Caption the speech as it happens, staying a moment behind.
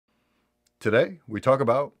Today, we talk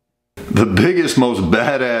about the biggest, most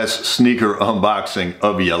badass sneaker unboxing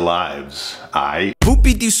of your lives.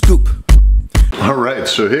 Poopy-doo-scoop. Alright,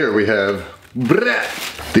 so here we have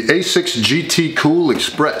the Asics GT Cool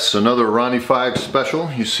Express, another Ronnie Fieg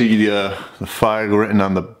special. You see the Fieg written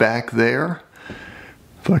on the back there.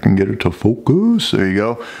 If I can get it to focus, there you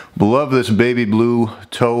go. Love this baby blue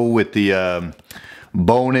toe with the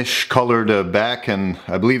bone-ish colored back, and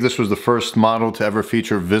I believe this was the first model to ever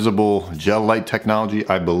feature visible gel light technology,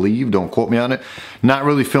 I believe. Don't quote me on it. Not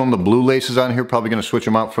really feeling the blue laces on here. Probably going to switch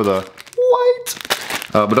them out for the white.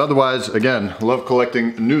 But otherwise, again, love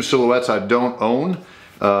collecting new silhouettes I don't own.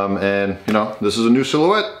 And, you know, this is a new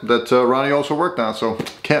silhouette that Ronnie also worked on, so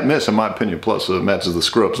can't miss in my opinion. Plus, it matches the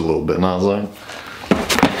scrubs a little bit, you know what I'm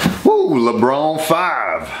saying? Woo, Lebron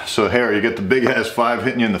 5. So here, you get the big-ass 5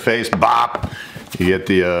 hitting you in the face. Bop! You get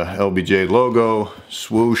the LBJ logo,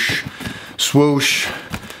 swoosh, swoosh,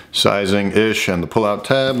 sizing-ish, and the pull-out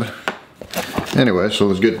tab. Anyway, so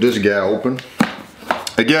let's get this guy open.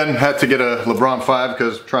 Again, had to get a Lebron 5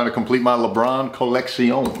 because trying to complete my Lebron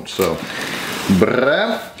collection. So,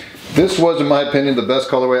 this was, in my opinion, the best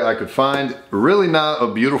colorway I could find. Really not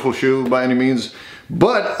a beautiful shoe by any means,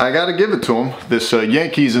 but I gotta give it to him. This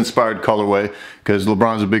Yankees-inspired colorway, because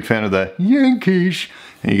LeBron's a big fan of the Yankees.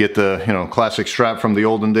 And you get the, you know, classic strap from the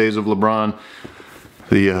olden days of LeBron,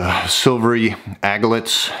 the silvery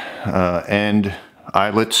aglets and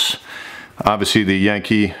eyelets. Obviously the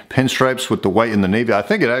Yankee pinstripes with the white and the navy. I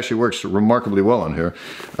think it actually works remarkably well on here.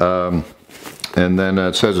 And then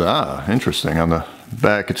it says, interesting, on the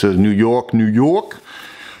back it says New York, New York.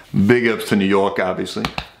 Big ups to New York, obviously.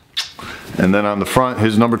 And then on the front,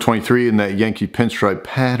 his number 23 in that Yankee pinstripe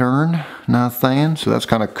pattern. Not saying, so that's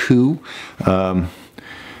kind of cool.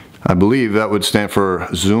 I believe that would stand for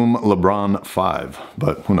Zoom Lebron 5,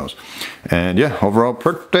 but who knows. And yeah, overall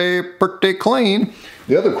pretty clean.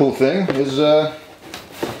 The other cool thing is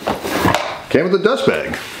came with a dust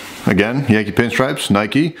bag. Again, Yankee pinstripes,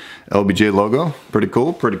 Nike, LBJ logo. Pretty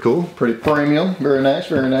cool, pretty cool, pretty premium. Very nice,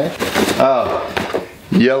 very nice.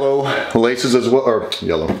 Yellow laces as well, or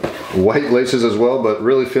white laces as well, but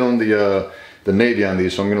really feeling the navy on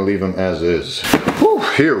these, so I'm gonna leave them as is. Whew,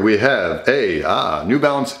 here we have a New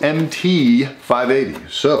Balance MT 580.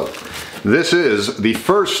 So this is the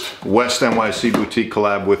first West NYC boutique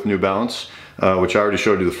collab with New Balance, which I already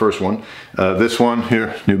showed you the first one. This one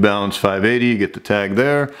here, New Balance 580, you get the tag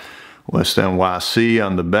there. West NYC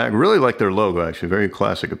on the back. Really like their logo, actually, very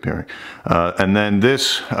classic appearing. And then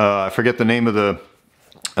this, I forget the name of the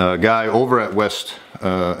guy over at West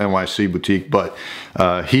NYC boutique, but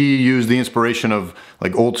he used the inspiration of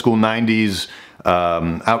like old school 90s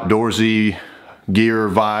outdoorsy gear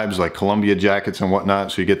vibes, like Columbia jackets and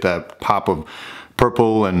whatnot, so you get that pop of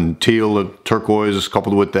purple and teal, turquoise,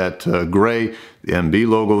 coupled with that gray, the MB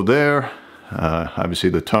logo there, obviously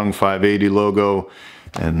the tongue 580 logo,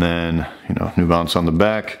 and then, you know, New Balance on the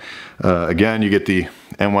back. Again, you get the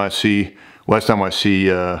NYC, West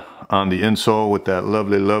NYC on the insole with that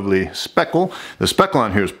lovely speckle. The speckle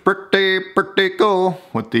on here is pretty cool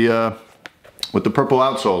with the purple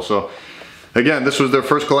outsole. So again, this was their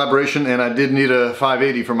first collaboration, and I did need a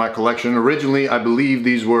 580 for my collection. Originally, I believe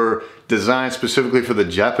these were designed specifically for the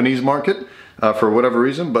Japanese market for whatever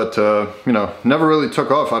reason, but you know, never really took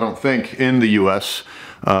off, I don't think, in the US.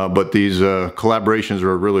 But these collaborations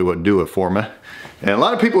are really what do it for me. And a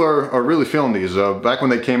lot of people are really feeling these. Back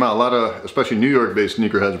when they came out, a lot of, especially New York-based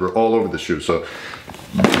sneakerheads, were all over the shoe. So,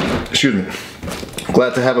 excuse me.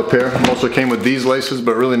 Glad to have a pair. Also came with these laces,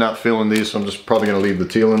 but really not feeling these, so I'm just probably going to leave the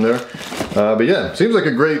teal in there. But yeah, seems like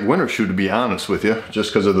a great winter shoe, to be honest with you,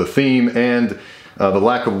 just because of the theme and the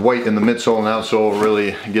lack of white in the midsole and outsole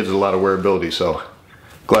really gives it a lot of wearability. So,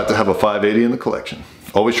 glad to have a 580 in the collection.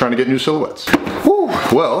 Always trying to get new silhouettes. Whew.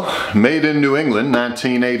 Well, made in New England,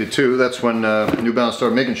 1982. That's when New Balance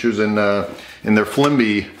started making shoes in their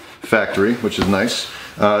Flimby factory, which is nice.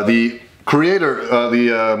 The creator,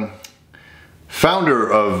 the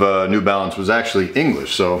founder of New Balance was actually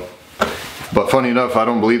English. So, but funny enough, I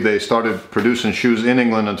don't believe they started producing shoes in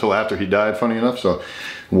England until after he died. Funny enough, so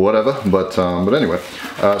whatever. But anyway,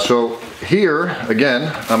 so here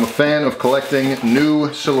again, I'm a fan of collecting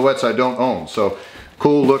new silhouettes I don't own. So.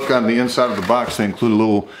 Cool look on the inside of the box. They include a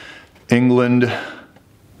little England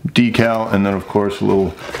decal, and then of course a little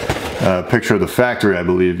picture of the factory, I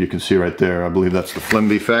believe. You can see right there. I believe that's the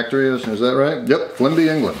Flimby factory, is that right? Yep, Flimby,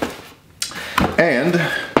 England. And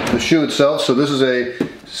the shoe itself, so this is a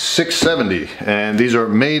 670, and these are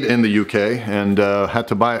made in the UK, and had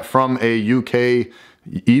to buy it from a UK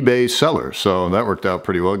eBay seller. So that worked out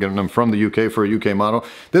pretty well, getting them from the UK for a UK model.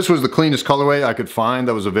 This was the cleanest colorway I could find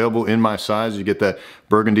that was available in my size. You get that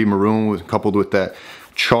burgundy maroon coupled with that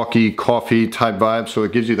chalky coffee type vibe. So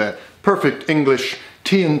it gives you that perfect English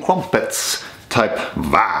tea and crumpets type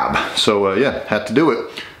vibe. So yeah, had to do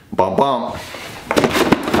it. Bum bum.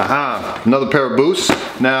 Aha, another pair of boosts.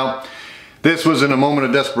 Now, this was in a moment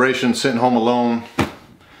of desperation, sitting home alone,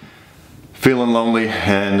 feeling lonely,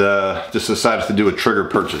 and just decided to do a trigger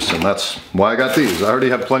purchase, and that's why I got these. I already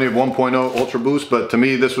have plenty of 1.0 Ultra Boost, but to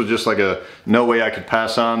me this was just like a no way I could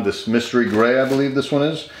pass on. This mystery gray, I believe this one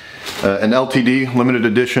is, an LTD limited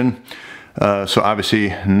edition. So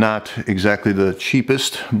obviously not exactly the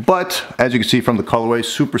cheapest, but as you can see from the colorway,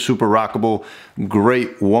 super rockable,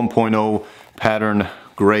 great 1.0 pattern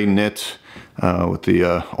gray knit with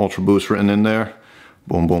the Ultra Boost written in there.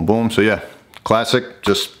 Boom, boom, boom. So yeah, classic,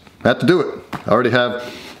 just had to do it. I already have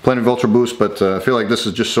plenty of Ultra Boost, but I feel like this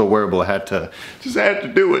is just so wearable, I had to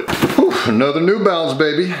do it. Whew, another New Balance,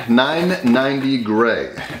 baby, 990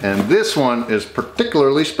 gray. And this one is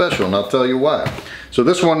particularly special, and I'll tell you why. So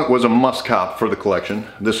this one was a must cop for the collection.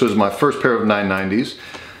 This was my first pair of 990s.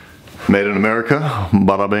 Made in America,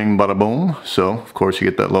 bada bing, bada boom. So, of course, you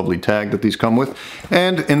get that lovely tag that these come with.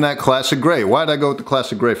 And in that classic gray. Why did I go with the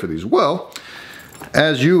classic gray for these? Well,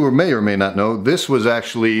 as you may or may not know, this was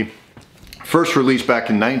actually first released back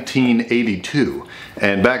in 1982.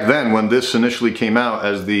 And back then, when this initially came out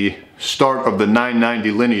as the start of the 990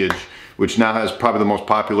 lineage, which now has probably the most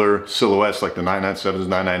popular silhouettes like the 997s,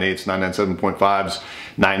 998s, 997.5s,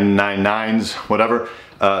 999s, whatever,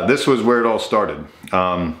 this was where it all started.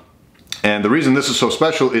 And the reason this is so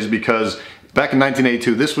special is because back in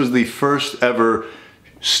 1982, this was the first ever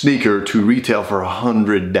sneaker to retail for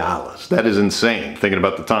 $100. That is insane, thinking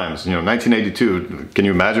about the times. You know, 1982, can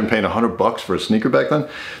you imagine paying $100 for a sneaker back then?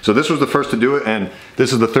 So this was the first to do it, and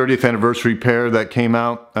this is the 30th anniversary pair that came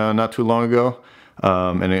out not too long ago.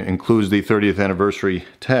 And it includes the 30th anniversary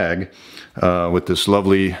tag with this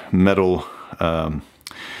lovely metal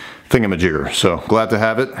thingamajigger. So glad to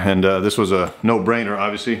have it, and this was a no-brainer.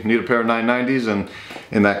 Obviously need a pair of 990s, and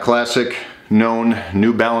in that classic known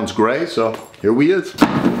New Balance gray, so here we is.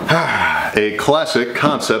 A classic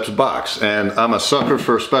concepts box, and I'm a sucker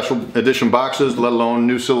for special edition boxes, let alone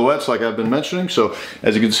new silhouettes like I've been mentioning. So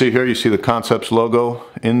as you can see here, you see the concepts logo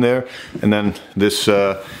in there, and then this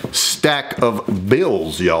stack of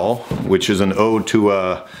bills, y'all, which is an ode to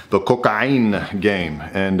the cocaine game,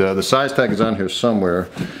 and the size tag is on here somewhere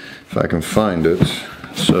if I can find it.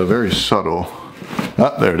 It's very subtle.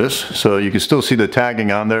 Ah, there it is. So you can still see the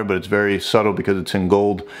tagging on there, but it's very subtle because it's in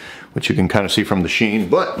gold, which you can kind of see from the sheen.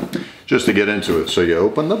 But just to get into it, so you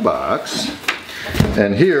open the box,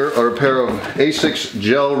 and here are a pair of Asics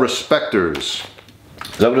gel Respectors.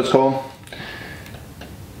 Is that what it's called?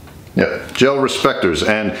 Yeah, gel Respectors,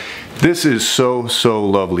 and this is so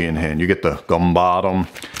lovely in hand. You get the gum bottom,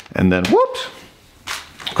 and then whoops,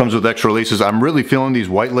 comes with extra laces. I'm really feeling these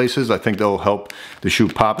white laces. I think they'll help the shoe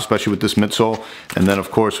pop, especially with this midsole. And then of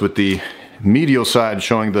course with the medial side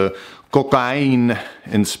showing the cocaine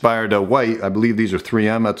inspired white. I believe these are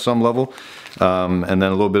 3M at some level. And then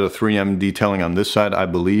a little bit of 3M detailing on this side, I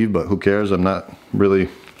believe, but who cares? I'm not really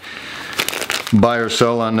buy or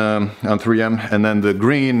sell on 3M. And then the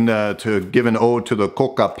green to give an ode to the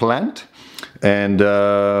coca plant. And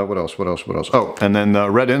what else? Oh, and then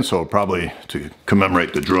the red insole, probably to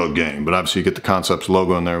commemorate the drug game. But obviously you get the Concepts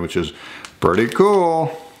logo in there, which is pretty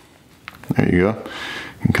cool. There you go.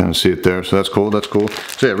 You can kind of see it there, so that's cool, that's cool.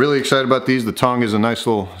 So yeah, really excited about these. The tongue is a nice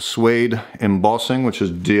little suede embossing, which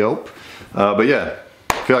is dope. But yeah,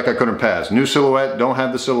 feel like I couldn't pass. New silhouette, don't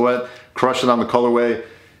have the silhouette, crushed it on the colorway,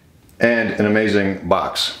 and an amazing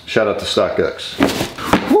box. Shout out to StockX.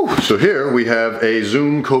 Whew. So here we have a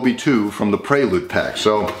Zoom Kobe 2 from the Prelude pack.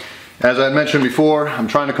 So as I mentioned before, I'm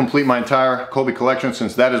trying to complete my entire Kobe collection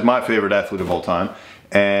since that is my favorite athlete of all time.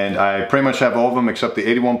 And I pretty much have all of them except the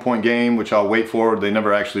 81-point game, which I'll wait for. They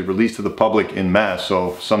never actually released to the public in mass,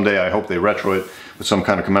 so someday I hope they retro it with some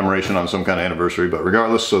kind of commemoration on some kind of anniversary. But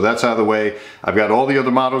regardless, so that's out of the way. I've got all the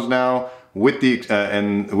other models now, with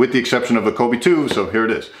the exception of the Kobe 2, so here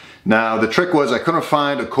it is. Now the trick was I couldn't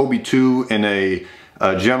find a Kobe 2 in a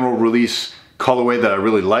general release colorway that I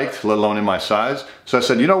really liked, let alone in my size. So I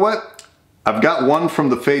said, you know what? I've got one from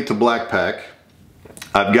the Fade to Black pack.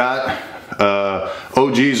 I've got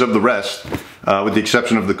OGs of the rest, with the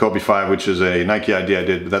exception of the Kobe 5, which is a Nike ID I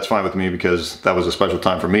did, but that's fine with me because that was a special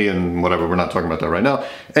time for me and whatever, we're not talking about that right now.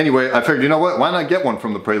 Anyway, I figured, you know what, why not get one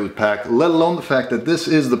from the Prelude pack, let alone the fact that this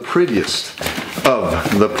is the prettiest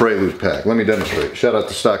of the Prelude pack. Let me demonstrate. Shout out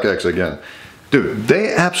to StockX again. Dude,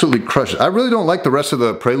 they absolutely crushed it. I really don't like the rest of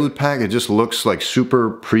the Prelude pack. It just looks like super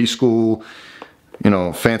preschool, you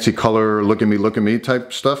know, fancy color, look at me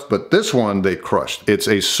type stuff. But this one, they crushed. It's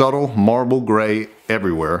a subtle marble gray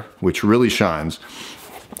everywhere, which really shines.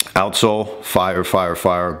 Outsole, fire, fire,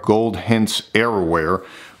 fire. Gold hints airwear.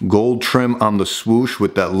 Gold trim on the swoosh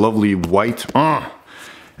with that lovely white.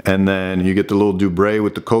 And then you get the little Dubray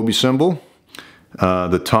with the Kobe symbol.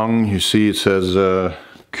 The tongue, you see it says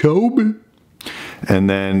Kobe. And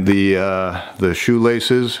then the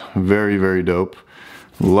shoelaces, very, very dope.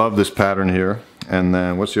 Love this pattern here. And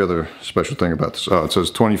then what's the other special thing about this? Oh, it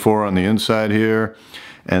says 24 on the inside here.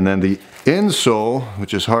 And then the insole,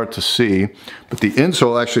 which is hard to see, but the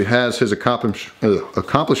insole actually has his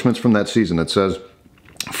accomplishments from that season. It says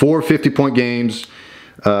 4 50-point games,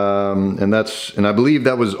 and I believe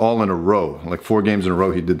that was all in a row, like 4 games in a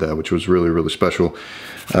row he did that, which was really, really special.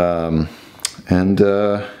 Yeah.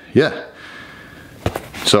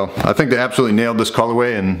 So I think they absolutely nailed this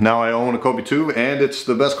colorway, and now I own a Kobe 2, and it's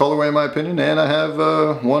the best colorway in my opinion, and I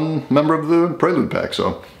have one member of the Prelude pack,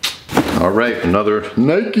 so. All right, another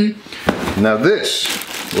Nike. Now this,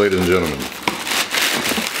 ladies and gentlemen,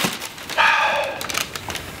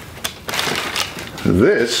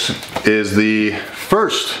 this is the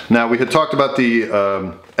first. Now we had talked about the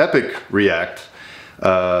Epic React,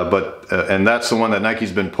 and that's the one that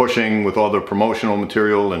Nike's been pushing with all their promotional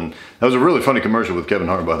material, and that was a really funny commercial with Kevin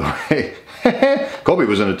Hart, by the way. Kobe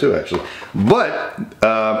was in it too, actually. But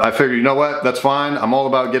I figured, you know what, that's fine. I'm all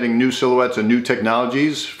about getting new silhouettes and new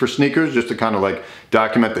technologies for sneakers, just to kind of like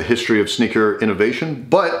document the history of sneaker innovation.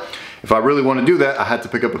 But if I really want to do that, I had to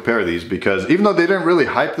pick up a pair of these, because even though they didn't really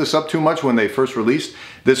hype this up too much when they first released,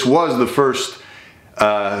 this was the first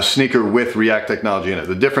sneaker with React technology in it.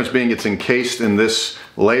 The difference being it's encased in this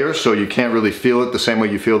layer, so you can't really feel it the same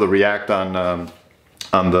way you feel the React on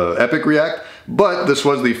the Epic React. But this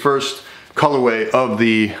was the first colorway of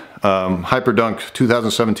the Hyperdunk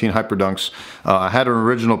 2017 Hyperdunks. I had an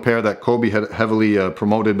original pair that Kobe had heavily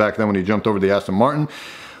promoted back then when he jumped over the Aston Martin.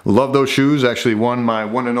 Love those shoes. Actually won my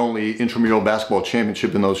one and only intramural basketball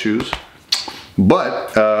championship in those shoes.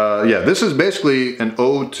 But yeah, this is basically an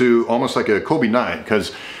ode to almost like a Kobe 9,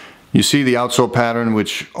 because you see the outsole pattern,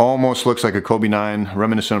 which almost looks like a Kobe 9,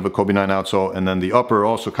 reminiscent of a Kobe 9 outsole, and then the upper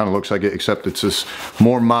also kind of looks like it, except it's this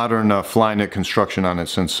more modern Flyknit construction on it,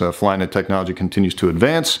 since Flyknit technology continues to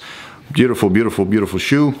advance. Beautiful, beautiful, beautiful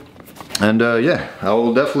shoe. And yeah, I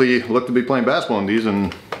will definitely look to be playing basketball in these,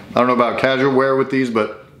 and I don't know about casual wear with these,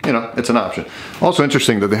 but you know, it's an option. Also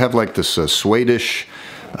interesting that they have like this Swedish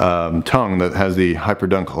tongue that has the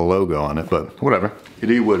Hyperdunk logo on it, but whatever. It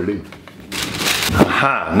is what it is.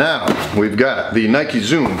 Aha, now we've got the Nike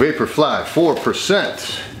Zoom Vaporfly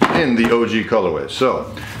 4% in the OG colorway.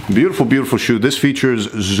 So, beautiful, beautiful shoe. This features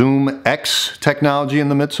Zoom X technology in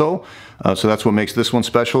the midsole, so that's what makes this one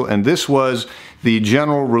special. And this was the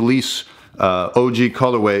general release OG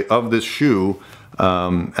colorway of this shoe,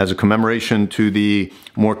 as a commemoration to the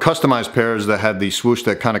more customized pairs that had the swoosh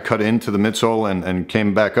that kind of cut into the midsole and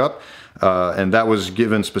came back up. And that was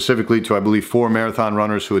given specifically to, I believe, 4 marathon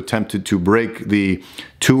runners who attempted to break the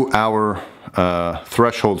 2-hour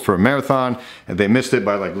threshold for a marathon, and they missed it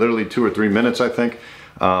by like literally 2 or 3 minutes, I think.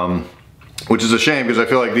 Which is a shame, because I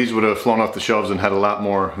feel like these would have flown off the shelves and had a lot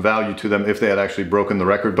more value to them if they had actually broken the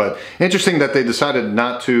record. But interesting that they decided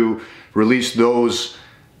not to release those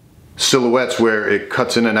silhouettes where it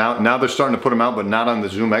cuts in and out. Now they're starting to put them out, but not on the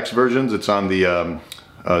Zoom X versions. It's on the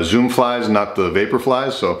Zoom Flies, not the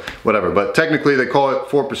Vaporflies, so whatever. But technically they call it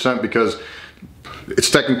 4% because it's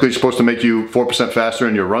technically supposed to make you 4% faster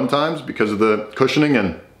in your run times because of the cushioning.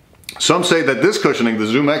 And some say that this cushioning, the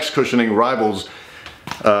Zoom X cushioning, rivals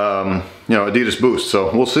you know, Adidas Boost.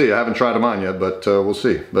 So we'll see. I haven't tried them on yet, but we'll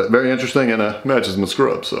see. But very interesting, and matches my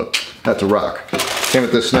scrubs, so had to rock. Came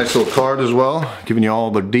with this nice little card as well, giving you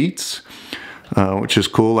all the deets, which is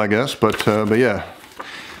cool, I guess. But yeah,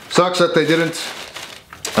 sucks that they didn't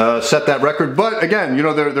set that record. But again, you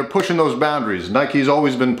know, they're pushing those boundaries. Nike's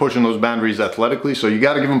always been pushing those boundaries athletically, so you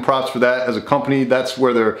got to give them props for that. As a company, that's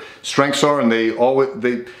where their strengths are, and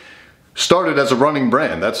they started as a running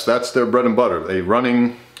brand. That's their bread and butter. A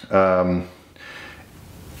running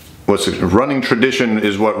running tradition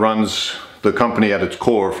is what runs the company at its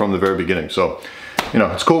core from the very beginning. So, you know,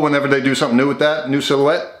 it's cool whenever they do something new with that. New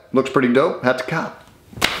silhouette, looks pretty dope. Had to cop.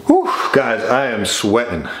 Whew, guys, I am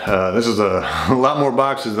sweating. This is a lot more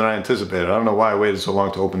boxes than I anticipated. I don't know why I waited so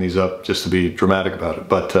long to open these up, just to be dramatic about it.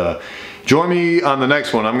 But join me on the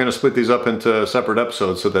next one. I'm going to split these up into separate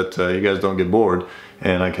episodes so that you guys don't get bored,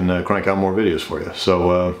 and I can crank out more videos for you.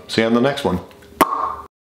 So see you on the next one.